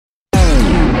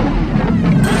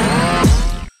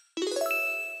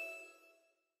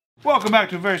Welcome back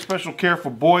to a very special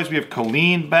Careful Boys. We have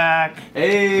Colleen back.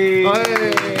 Hey!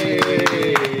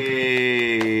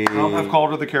 I've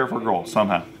called her the Careful Girl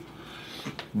somehow.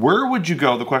 Where would you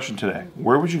go, the question today,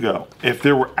 where would you go if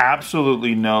there were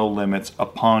absolutely no limits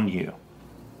upon you?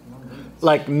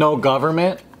 Like no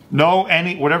government? No,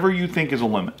 whatever you think is a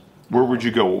limit. Where would you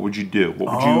go? What would you do?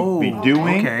 What would you be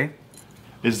doing? Okay.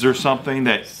 Is there something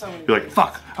that you're like,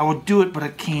 fuck, I would do it, but I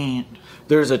can't?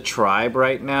 There's a tribe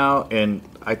right now, and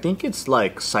I think it's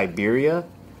like Siberia,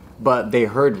 but they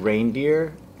herd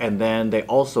reindeer, and then they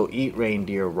also eat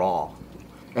reindeer raw.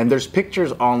 And there's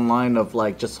pictures online of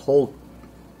like just whole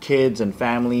kids and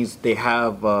families. They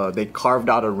have they carved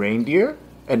out a reindeer,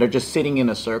 and they're just sitting in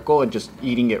a circle and just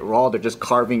eating it raw. They're just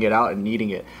carving it out and eating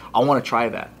it. I want to try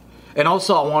that. And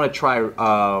also, I want to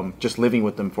try just living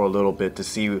with them for a little bit to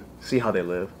see how they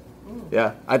live.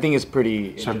 Yeah, I think it's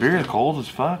pretty. Siberia's cold as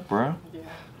fuck, bro.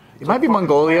 It might be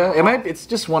Mongolia. It's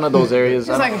just one of those areas.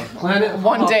 It's like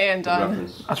one day and done.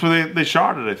 That's where they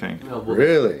shot it, I think.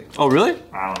 Really? Oh, really?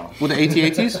 I don't know. With the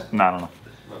AT-ATs? No, I don't know.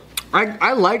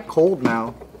 I like cold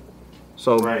now.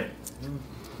 So Right.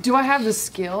 Do I have the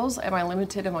skills? Am I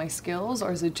limited in my skills,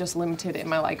 or is it just limited in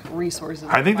my like resources?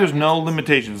 I think there's no finances?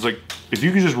 limitations. Like, if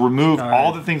you could just remove All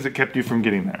all right. the things that kept you from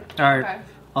getting there. All right, Okay.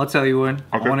 I'll tell you one.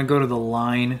 Okay. I want to go to the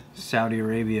Line, Saudi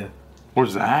Arabia.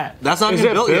 What's that? That's not Is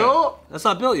even it built built? yet. That's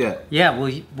not built yet. Yeah,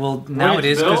 well, now it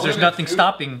is because there's nothing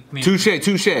stopping me. Touche.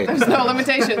 There's no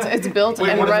limitations. It's built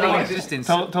and what is ready. that? Existence.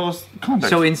 Tell us context.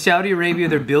 So in Saudi Arabia,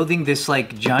 they're building this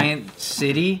like giant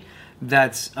city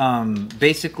that's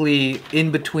basically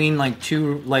in between like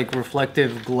two like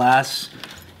reflective glass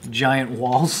giant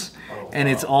walls, and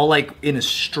it's all like in a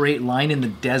straight line in the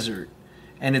desert,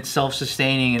 and it's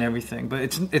self-sustaining and everything, but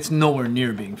it's nowhere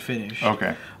near being finished.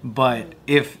 Okay. But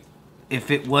if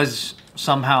it was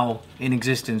somehow in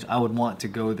existence, I would want to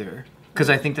go there because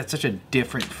I think that's such a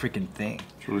different freaking thing.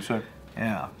 It's really sick.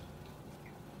 Yeah.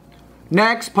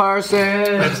 Next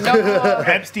person. No,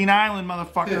 Epstein Island,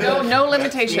 motherfucker. no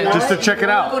limitations. Just to check it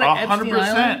out.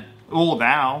 100%. Well,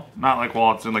 now, not like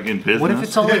while it's in business. What if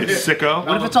it's all like, sicko?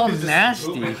 what if it's all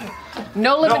nasty?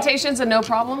 No limitations and no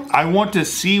problems. I want to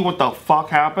see what the fuck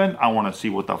happened. I want to see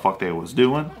what the fuck they was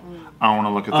doing. I want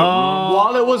to look at the room.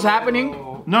 While it was happening?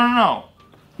 No.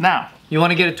 Now. You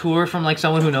want to get a tour from like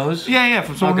someone who knows? Yeah,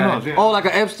 from someone who Okay. knows. Yeah. Oh, like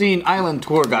an Epstein Island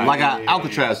tour guide. Like an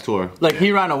Alcatraz tour. Like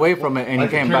he ran away from it and he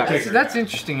came back. That's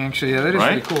interesting, actually. Yeah, that is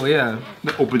Right? pretty cool. Yeah.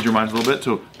 That opens your minds a little bit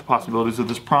to the possibilities of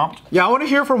this prompt. Yeah, I want to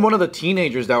hear from one of the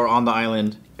teenagers that were on the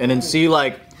island and then see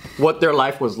like what their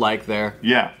life was like there.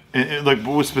 Yeah. But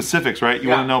with specifics, right? You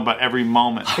Yeah. want to know about every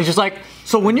moment. It's just like,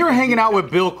 so when you were hanging out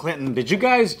with Bill Clinton, did you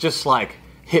guys just like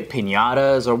hit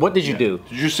piñatas or what did you do?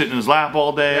 Did you sit in his lap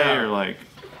all day or like...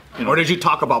 Or did you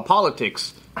talk about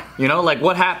politics? You know, like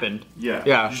what happened? Yeah.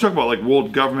 Yeah. Did you talk about like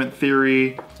world government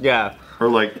theory? Yeah. Or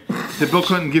like, did Bill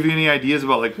Clinton give you any ideas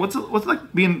about like what's it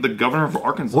like being the governor of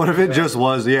Arkansas? What if it just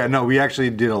was? Yeah, no, we actually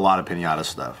did a lot of pinata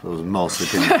stuff. It was mostly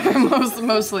pinata.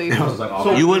 Mostly.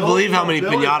 You wouldn't believe how many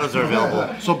pinatas are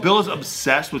available. So Bill is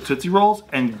obsessed with Tootsie Rolls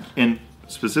and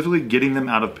specifically getting them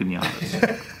out of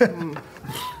pinatas.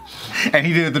 And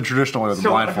he did it the traditional way with the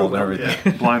blindfold and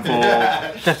everything. Blindfold.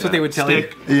 That's what they would tell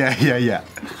Stick. you. Yeah.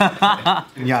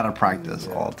 Pinata practice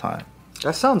all the time.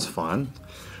 That sounds fun.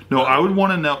 No, I would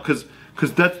want to know because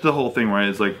that's the whole thing, right?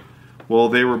 It's like, well,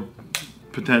 they were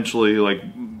potentially like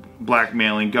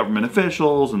blackmailing government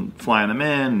officials and flying them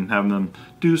in and having them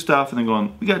do stuff, and then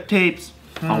going, we got tapes.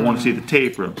 I want to see the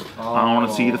tape room. I want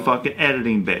to see the fucking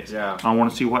editing base. Yeah. I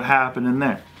want to see what happened in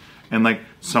there. And like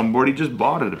somebody just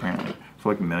bought it apparently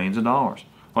for like millions of dollars.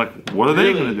 Like, what are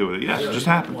they going to do with it? Yeah, it just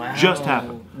happened. Wow. Just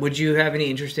happened. Would you have any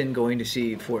interest in going to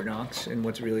see Fort Knox and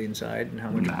what's really inside and how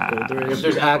much gold there If is?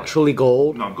 there's actually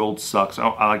gold. No, gold sucks. I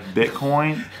like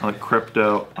Bitcoin. I like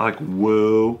crypto. I like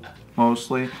Woo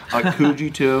mostly. I like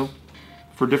Kuji too,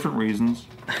 for different reasons.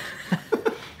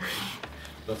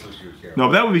 No,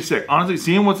 but that would be sick. Honestly,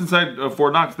 seeing what's inside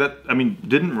Fort Knox.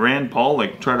 Didn't Rand Paul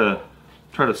like try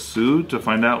to sue to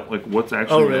find out like what's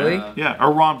actually? Oh, really? there? Yeah,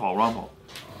 or Ron Paul.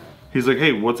 He's like,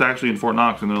 hey, what's actually in Fort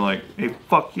Knox? And they're like, hey,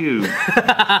 fuck you.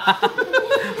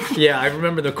 Yeah, I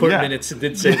remember the court Yeah. minutes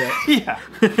did say that.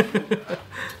 Yeah.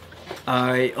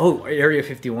 Area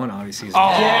 51 obviously is.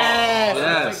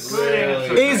 Yes.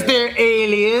 Is there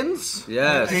aliens?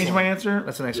 Yes. Change my answer.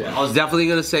 That's a nice one. I was definitely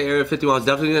gonna say Area 51. I was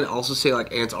definitely gonna also say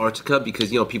like Antarctica because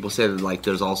people say that like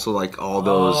there's also like all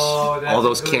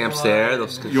those camps there.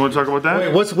 Those You want to talk about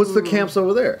that? What's the camps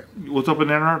over there? What's up in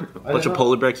Antarctica? bunch of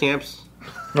polar bear camps.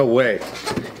 No way.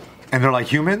 And they're like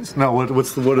humans? No,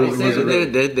 what's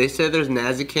the They said there's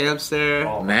Nazi camps there.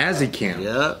 Nazi camp.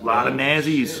 Yep. A lot of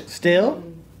Nazis. Still?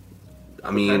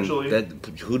 I mean,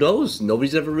 Potentially. who knows?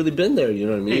 Nobody's ever really been there. You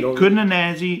know what I mean? Hey, You don't- couldn't a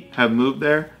Nazi have moved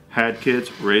there, had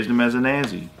kids, raised them as a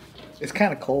Nazi? It's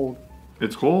kind of cold.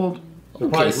 It's cold.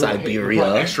 Okay,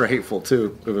 Siberia. Extra hateful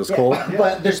too. If it was cold.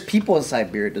 But there's people in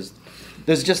Siberia.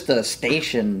 There's just a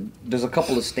station. There's a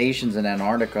couple of stations in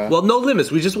Antarctica. Well, no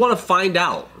limits. We just want to find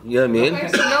out. You know what I mean? Okay,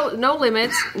 so no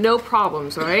limits, no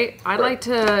problems, right? I'd like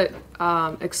to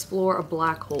explore a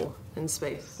black hole in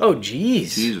space. Oh,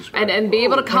 jeez. Jesus Christ. And be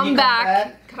able to come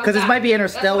back. because this might be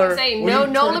interstellar. That's what I'm saying. Will No-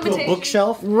 you no turn into a limitations.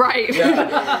 bookshelf.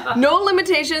 Right. No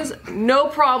limitations, no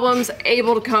problems,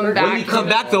 able to come back. When you come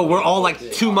back, though, we're all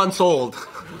like 2 months old.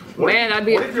 Man, I'd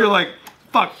be. What if you're like,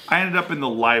 fuck, I ended up in the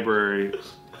library.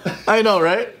 I know,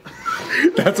 right?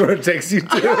 That's where it takes you to.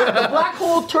 The black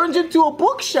hole turns into a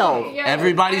bookshelf. Yeah.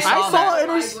 Everybody saw I saw that.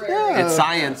 Interstellar. It's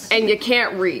science. And you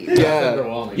can't read.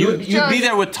 Yeah. You'd be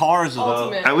there with Tars, though.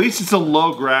 Ultimate. At least it's a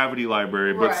low gravity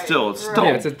library, but Right, still, it's right. still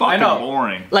Yeah, I fucking know.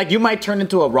 boring. Like you might turn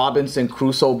into a Robinson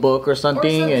Crusoe book or Or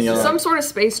something, and you're some like, sort of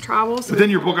space travel. So But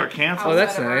then your book got canceled. Oh,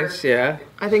 that's nice. Yeah.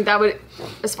 I think that would,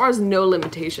 as far as no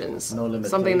limitations,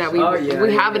 something that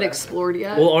we haven't explored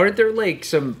yet. Well, aren't there like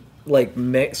some like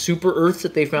super Earths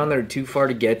that they found that are too far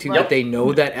to get to that they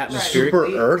know that atmospheric? Super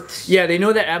Earths. Yeah, they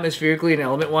know that atmospherically and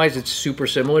element-wise it's super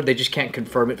similar. They just can't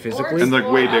confirm it physically. And like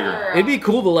way bigger. It'd be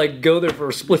cool to like go there for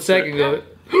a split second and go,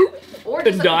 or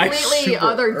just a die. completely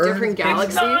other different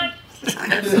galaxy.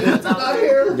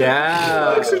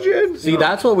 yeah. Oxygen. See,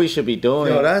 that's what we should be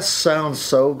doing. Yo, that sounds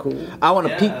so cool. I want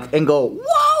to peek and go,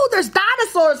 whoa, there's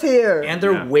dinosaurs here. and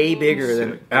they're Yeah. way bigger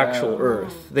than actual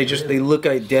Earth. They look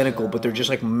identical, but they're just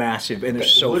like massive and they're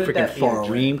so Wouldn't freaking that be far a away.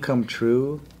 dream come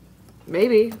true?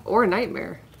 Maybe. Or a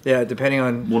nightmare. Yeah, depending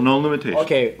on Well, no limitation.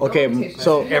 Okay,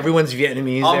 so everyone's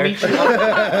Vietnamese I'll there. meet you. What a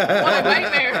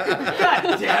nightmare.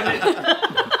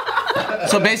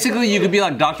 So basically, you could be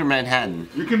like Dr. Manhattan.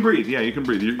 You can breathe. Yeah, you can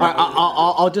breathe.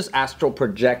 I'll just astral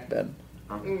project then.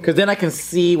 Because then I can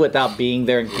see without being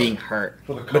there and being hurt.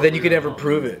 But then you could never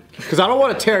prove it. Because I don't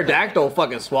want a pterodactyl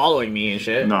fucking swallowing me and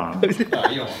shit. No.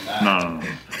 No.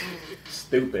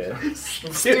 Stupid.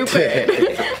 Stupid.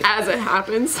 As it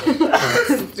happens.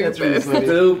 Stupid.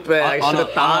 Stupid. I On should have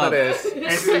a- thought on of a- this.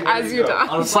 As you die.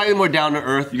 On a slightly more down to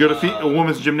earth. You go to a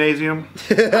woman's gymnasium.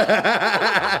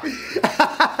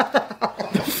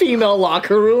 Female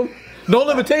locker room. No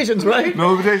limitations, right?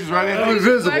 No limitations, right?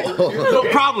 Invisible. No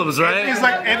problems, right?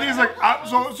 Anthony's like,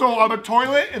 so I'm a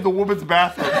toilet in the woman's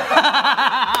bathroom.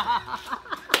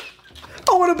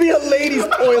 I want to be a ladies'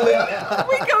 toilet.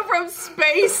 We go from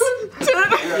space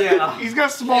to. He's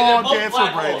got small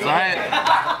dancer braids.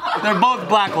 Right? They're both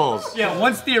black holes. Yeah,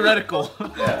 one's theoretical.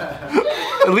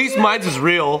 At least mine's is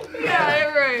real. Yeah,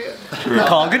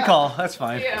 right. Good call. That's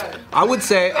fine. Yeah. I would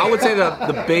say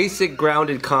the basic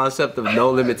grounded concept of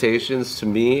no limitations to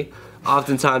me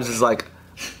oftentimes is like,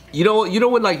 you know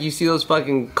when like you see those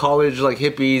fucking college like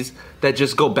hippies that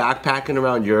just go backpacking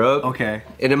around Europe. Okay.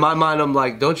 And in my mind, I'm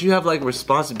like, don't you have like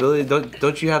responsibility?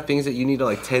 Don't you have things that you need to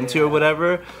like tend to or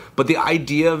whatever? But the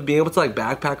idea of being able to like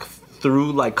backpack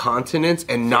through like continents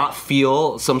and not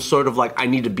feel some sort of like I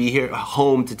need to be here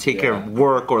home to take care of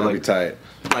work or That'd like be tight.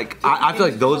 like I feel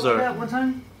like those are. One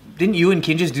time? Didn't you and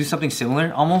Kinjis do something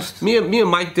similar almost? Me and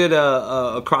Mike did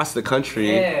across the country.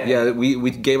 Yeah,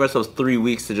 we gave ourselves 3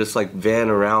 weeks to just like van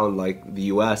around like the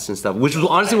U.S. and stuff, which was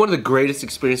honestly one of the greatest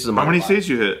experiences of my How many life. states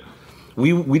you hit?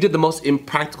 We did the most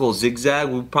impractical zigzag.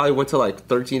 We probably went to like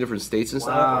 13 different states and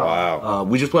stuff. Wow.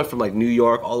 We just went from like New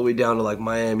York all the way down to like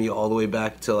Miami, all the way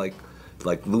back to like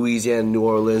Louisiana, New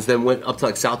Orleans, then went up to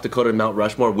like South Dakota and Mount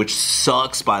Rushmore, which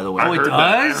sucks by the way. I heard that.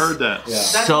 I heard that.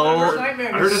 So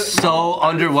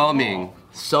underwhelming.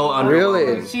 So underwhelming.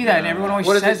 Really? See that, and everyone always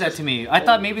says that to me. I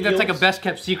thought maybe that's like a best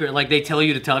kept secret. Like they tell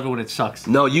you to tell everyone it sucks.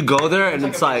 No, you go there and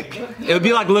it's like it would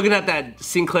be like looking at that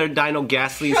Sinclair Dino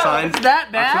Gasoline sign. It's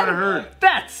that bad? That's what I heard.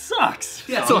 That sucks.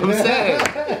 That's what I'm saying.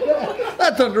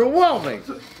 That's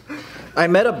underwhelming. I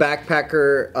met a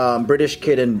backpacker, British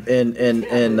kid in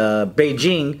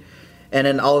Beijing, and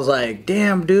then I was like,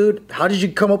 "Damn, dude, how did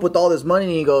you come up with all this money?"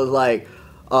 And he goes like,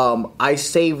 "I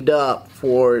saved up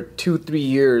for 2-3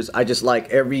 years. I just like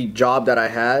every job that I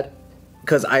had,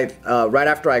 because right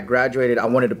after I graduated, I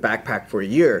wanted to backpack for a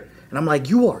year." And I'm like,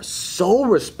 "You are so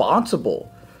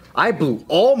responsible." I blew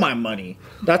all my money.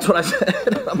 That's what I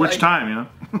said. I'm Which like, time, you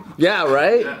know? yeah,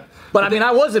 right? But I mean,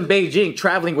 I was in Beijing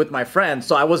traveling with my friends,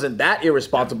 so I wasn't that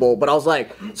irresponsible. But I was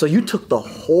like, so you took the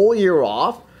whole year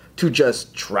off to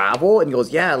just travel? And he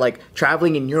goes, yeah, like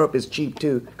traveling in Europe is cheap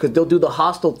too, because they'll do the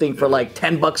hostel thing for like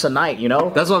 $10 a night, you know?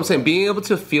 That's what I'm saying. Being able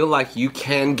to feel like you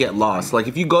can get lost. Like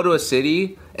if you go to a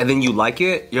city and then you like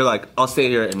it, you're like, I'll stay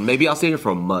here and maybe I'll stay here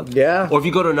for a month. Yeah. Or if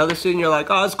you go to another city and you're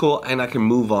like, oh, that's cool, and I can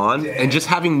move on. And just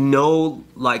having no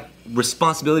like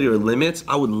responsibility or limits,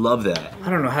 I would love that. I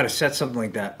don't know how to set something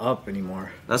like that up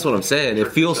anymore. That's what I'm saying.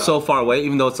 It feels so far away,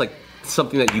 even though it's like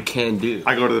something that you can do.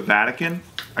 I go to the Vatican.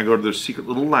 I go to their secret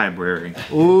little library,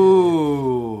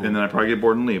 Ooh. and then I probably get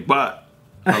bored and leave. But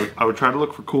I would try to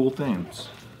look for cool things.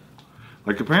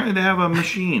 Like apparently they have a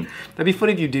machine. That'd be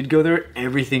funny if you did go there.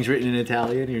 Everything's written in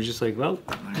Italian. And you're just like, well,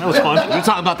 that was fun. You're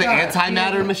talking about the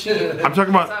antimatter machine? I'm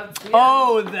talking about.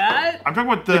 Oh, that? I'm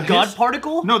talking about the God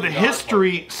particle? No, the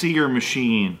history seer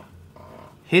machine.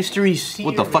 History.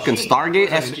 What the fucking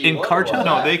Stargate? In cartoon?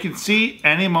 No, they can see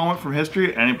any moment from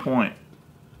history at any point.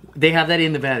 They have that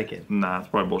in the Vatican. Nah, that's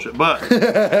probably bullshit. But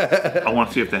I want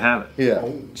to see if they have it. Yeah,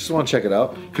 just want to check it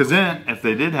out. Because then, if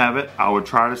they did have it, I would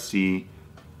try to see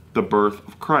the birth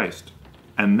of Christ.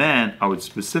 And then I would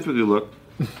specifically look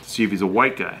to see if he's a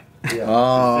white guy. Yeah.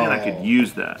 Oh. Then I could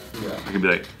use that. Yeah. I could be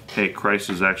like, hey, Christ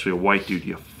is actually a white dude,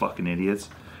 you fucking idiots.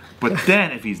 But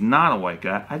then, if he's not a white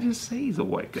guy, I just say he's a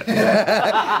white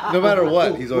guy. No matter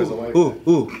what, he's always a white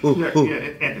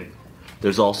guy. Yeah.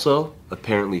 There's also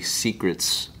apparently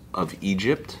secrets of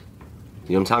Egypt.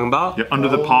 You know what I'm talking about? Yeah, under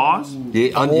the paws?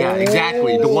 Yeah,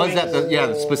 exactly. The ones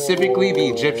that, specifically the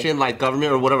Egyptian like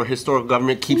government or whatever historical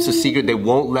government keeps a secret. They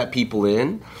won't let people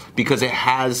in because it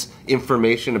has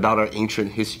information about our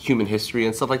ancient human history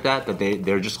and stuff like that. That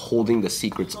they're just holding the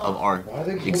secrets of our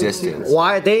existence.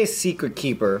 Why are they a secret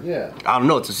keeper? Yeah. I don't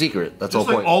know. It's a secret. That's the Just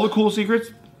whole like point. all the cool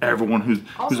secrets, everyone who's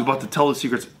about to tell the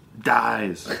secrets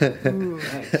dies. Didn't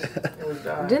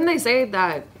they say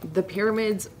that the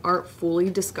pyramids aren't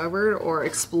fully discovered or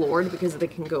explored because they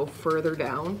can go further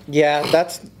down? Yeah,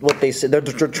 that's what they said. They're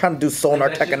trying to do sonar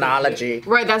technology.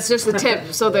 Right, that's just the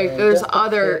tip. So there's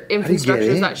other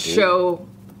infrastructures that show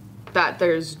that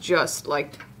there's just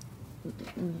like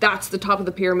that's the top of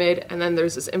the pyramid, and then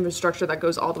there's this infrastructure that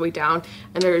goes all the way down,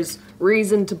 and there's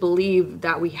reason to believe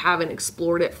that we haven't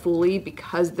explored it fully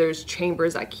because there's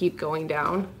chambers that keep going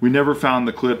down. We never found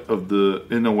the clit of the,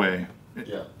 in a way,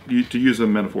 to use a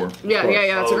metaphor. Yeah,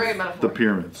 that's a great metaphor. The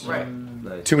pyramids. Right.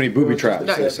 Too many booby traps.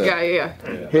 Yeah, they said. yeah.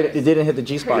 It didn't hit the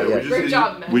G spot yet. Great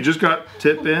job, man. We just got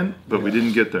tip in, but we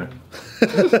didn't get there.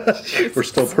 We're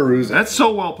still perusing. That's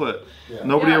so well put.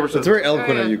 Nobody ever said That's very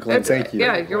eloquent of you, Clint. Thank you.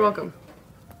 Yeah, you're welcome.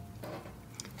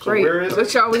 So Great. where is So it?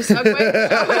 shall we segue?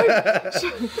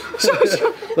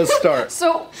 Let's start.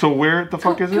 So where the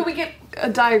fuck is can it? we get a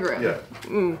diagram? Yeah.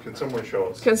 Can someone show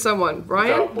us? Can someone?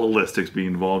 Ryan? Without ballistics being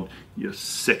involved, you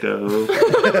sicko.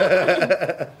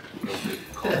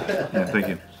 Yeah, thank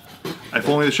you. If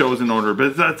only the show was in order,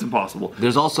 but that's impossible.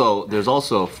 There's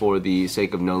also for the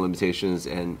sake of no limitations,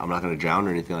 and I'm not going to drown or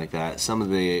anything like that, some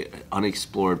of the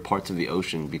unexplored parts of the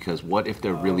ocean, because what if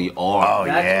there really are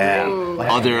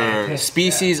other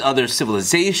species, other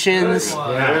civilizations?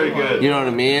 Very good. You know what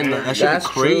I mean? That should That's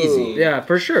be crazy. true. Yeah,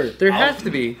 for sure. There has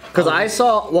to be. Because I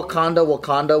saw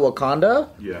Wakanda,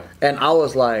 Yeah. and I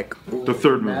was like, The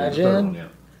third movie.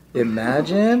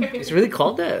 imagine It's really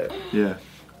called that. Yeah.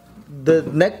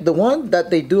 the one that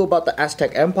they do about the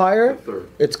Aztec Empire. third.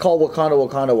 It's called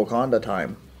Wakanda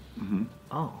time.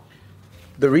 Oh.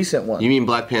 The recent one. You mean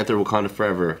Black Panther, Wakanda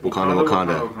Forever,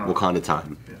 Wakanda. Wakanda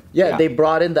time. Yeah, they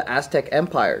brought in the Aztec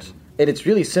empires, and it's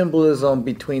really symbolism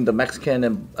between the Mexican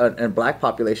and black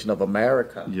population of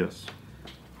America. Yes.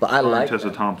 But I like Tessa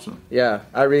them. Thompson. Yeah,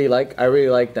 I really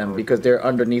like them because they're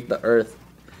underneath the earth,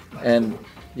 and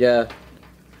yeah,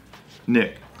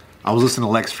 Nick. I was listening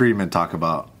to Lex Friedman talk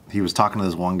about. He was talking to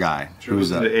this one guy. Who's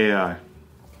the that? AI.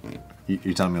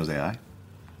 You telling me it was AI?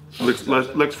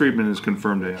 Lex Friedman is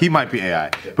confirmed AI. He might be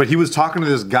AI, but he was talking to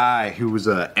this guy who was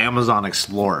an Amazon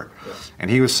explorer,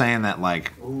 and he was saying that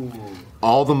like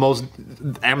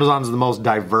Amazon's the most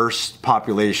diverse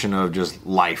population of just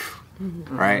life,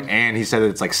 right? And he said that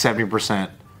it's like 70%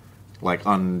 like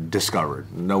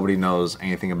undiscovered. Nobody knows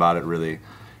anything about it really,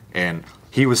 and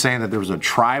he was saying that there was a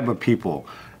tribe of people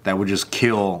that would just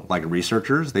kill like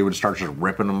researchers. They would start just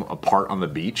ripping them apart on the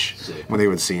beach when they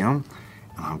would see them.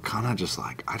 And I'm kind of just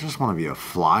like, I just want to be a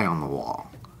fly on the wall,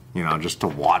 you know, just to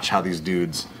watch how these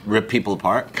dudes Rip people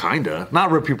apart? kinda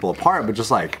not rip people apart, but just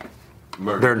like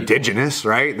they're indigenous,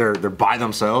 right? They're by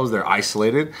themselves. They're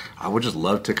isolated. I would just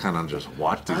love to kind of just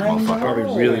watch these motherfuckers.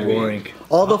 Probably really boring.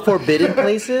 all the forbidden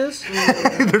places.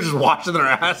 They're just watching their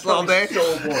ass all day.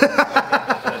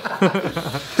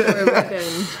 We're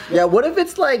within. Yeah, what if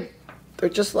it's like they're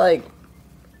just like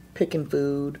picking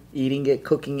food, eating it,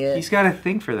 cooking it. He's got a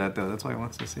thing for that though. That's why he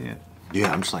wants to see it.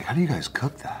 Yeah, I'm just like, how do you guys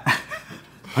cook that?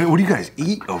 What do you guys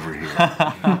eat over here?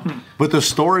 But the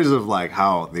stories of like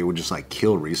how they would just like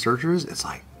kill researchers, it's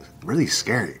like really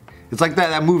scary. It's like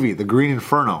that movie, The Green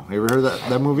Inferno. You ever heard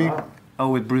that movie? Oh,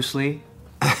 with Bruce Lee.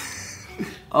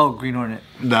 Oh, Green Hornet.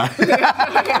 No.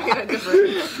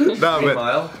 No,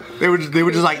 but they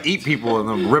would just like eat people and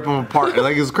then rip them apart.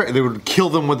 Like it's crazy. They would kill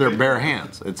them with their bare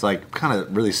hands. It's like kind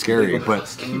of really scary.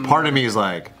 But part of me is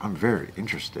like, I'm very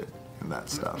interested in that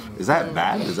stuff. Is that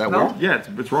bad? Is that weird? Yeah,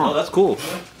 it's wrong. Oh, that's cool.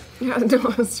 Yeah,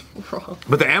 no, it's wrong.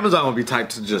 But the Amazon would be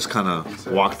typed to just kind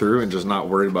of walk through and just not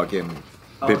worried about getting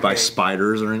bit by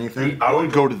spiders or anything. I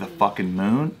would go to the fucking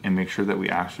moon and make sure that we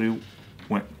actually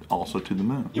went also to the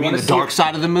moon. You mean the dark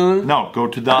side of the moon? No, go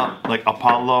to the like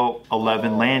Apollo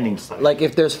 11 landing site. Like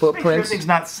if there's Make sure footprints. everything's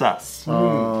not sus.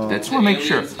 That's wanna make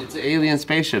sure. It's an alien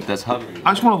spaceship that's hovering.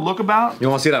 I just want to look about. You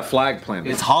want to see that flag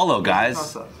planted? It's hollow,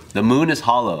 guys. The moon is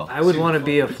hollow. I would want to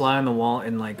be a fly on the wall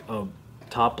in like a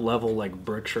top level like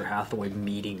Berkshire Hathaway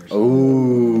meeting or something.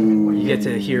 Ooh. Where you get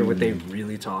to hear what they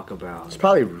really talk about. It's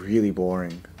probably really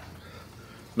boring.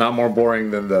 Not more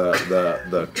boring than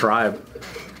the tribe.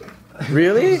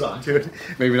 Really? Dude,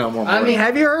 maybe not more boring. I mean,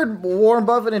 have you heard Warren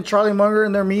Buffett and Charlie Munger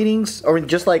in their meetings, or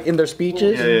just like in their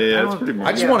speeches? Yeah, it's pretty boring.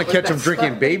 I just want to catch them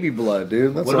drinking baby blood,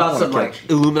 dude. That's What I about wanna some catch.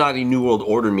 like Illuminati New World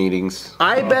Order meetings?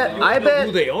 I Who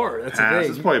bet they are? That's Ass, the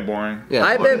it's thing. probably boring. Yeah.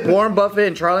 I bet Warren Buffett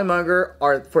and Charlie Munger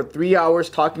are for 3 hours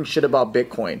talking shit about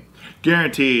Bitcoin.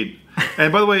 Guaranteed.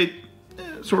 And by the way,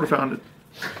 sort of found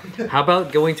it. How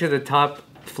about going to the top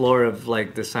floor of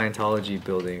like the Scientology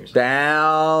building or something?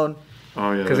 Down.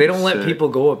 Oh yeah. Because they don't let sick. people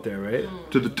go up there, right?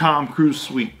 to the Tom Cruise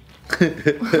suite.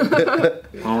 I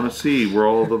want to see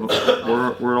where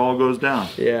where it all goes down.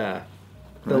 Yeah.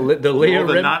 The Leia All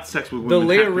the Rem- not sex with the women.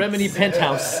 Leia happens. Remini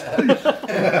penthouse.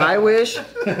 I wish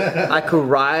I could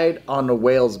ride on a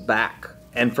whale's back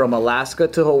and from Alaska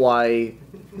to Hawaii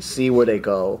see where they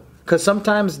go. Because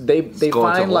sometimes they going to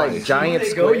find Hawaii. like giant Go.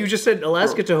 squid. You just said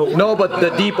Alaska to Hawaii. No, but the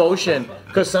deep ocean.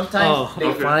 Because sometimes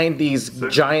they find these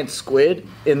giant squid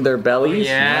in their bellies.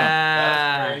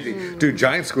 Yeah. Dude,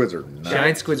 giant squids are nuts.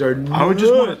 Giant squids are. I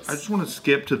nuts. just want to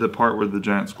skip to the part where the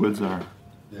giant squids are.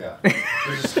 Yeah.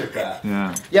 Just skip that.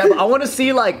 Yeah. Yeah, but I want to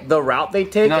see like the route they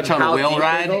take. You're not and trying to how whale deep they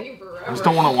ride? go. I just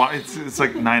don't want to watch. It's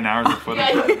like 9 hours of footage.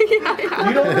 You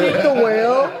don't think the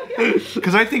whale?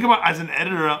 Because I think about as an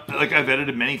editor, like I've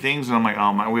edited many things, and I'm like,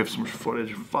 oh my, we have so much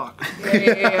footage. Fuck.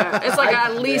 Yeah. It's like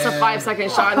at least a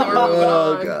 5-second shot and then we're moving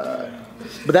on. God.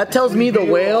 But that tells me the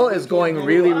whale is going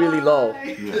really, really low.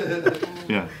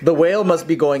 Yeah. The whale must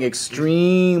be going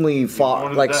extremely far,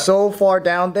 What is like that? so far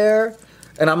down there.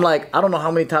 And I'm like, I don't know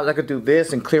how many times I could do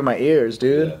this and clear my ears,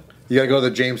 dude. You gotta go to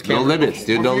the James No Cameron. limits,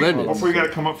 dude. No limits. Before you got to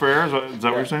come up for air, is that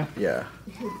what you're saying? Yeah.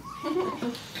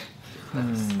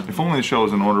 If only the show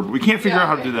was in order, but we can't figure out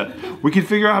how to do that. We can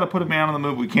figure out how to put a man on the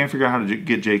move. We can't figure out how to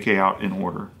get JK out in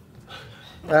order.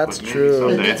 That's Maybe true.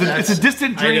 someday. It's a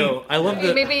distant I dream. know. I love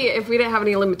the. Maybe if we didn't have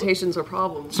any limitations or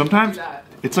problems. Sometimes we could do that.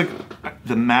 it's like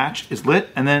the match is lit,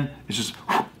 and then it's just.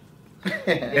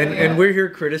 And we're here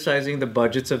criticizing the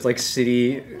budgets of like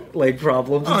city like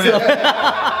problems and Oh,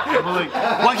 stuff. We're like,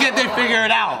 Why can't they figure it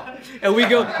out? And we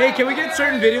go, hey, can we get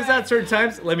certain videos out at certain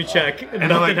times? Let me check. And and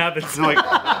nothing they're happens. they're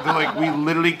like, we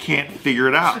literally can't figure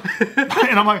it out.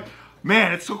 And I'm like,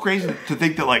 man, it's so crazy to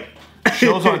think that like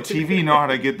shows on TV know how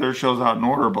to get their shows out in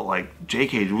order, but like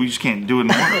JK, we just can't do it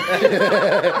in order.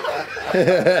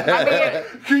 I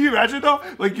mean, Can you imagine though?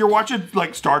 Like you're watching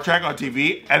like Star Trek on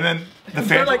TV, and then the They're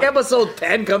fans like episode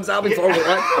 10 comes out before we're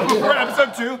like, for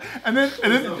episode 2, and then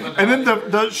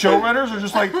the showrunners are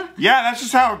just like, yeah, that's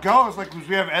just how it goes. Like 'cause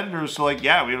we have editors, so like,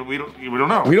 yeah, we don't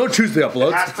know. We don't choose the It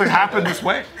uploads. has to happen this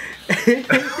way.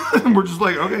 And we're just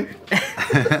like, okay,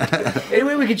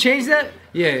 Anyway, we can change that?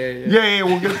 Yeah. yeah,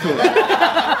 we'll get to it.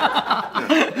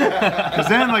 Because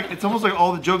then, like, it's almost like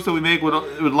all the jokes that we make would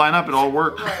line up and all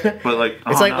work. But like,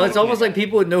 It's like it's almost like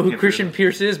people would know who Can't Christian figure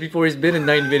Pierce is before he's been in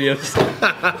 9 videos.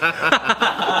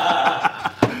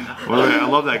 I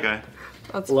love that guy.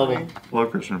 that's Love funny. him.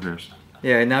 Love Christian Pierce.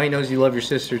 Yeah, and now he knows you love your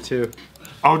sister too.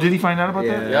 Oh, did he find out about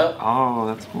that? Yeah. Oh,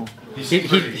 that's cool.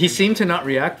 He seemed to not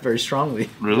react very strongly.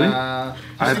 Really? I'm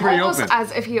pretty Almost open.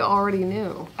 as if he already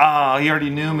knew. He already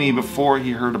knew me before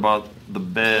he heard about the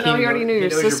bed. No, he already knew He your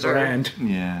knows sister. brand.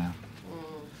 Yeah.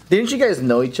 didn't you guys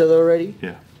know each other already?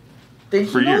 Yeah. Then he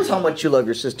For knows years. how much you love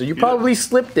your sister. You probably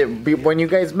slipped it when you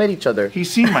guys met each other. He's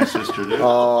seen my sister, dude.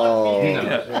 Oh.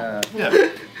 Yeah.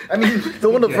 I mean,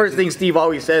 one of the first things Steve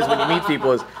always says when he meets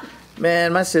people is,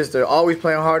 man, my sister always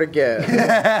playing hard to get.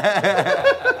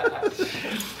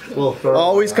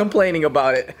 Always complaining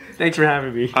about it. Thanks for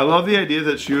having me. I love the idea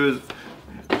that she was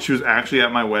actually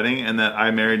at my wedding and that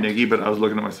I married Nikki, but I was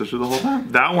looking at my sister the whole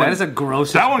time. That one That is a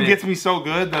gross. That one gets me so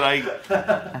good that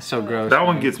That's so gross. That man.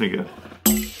 one gets me good.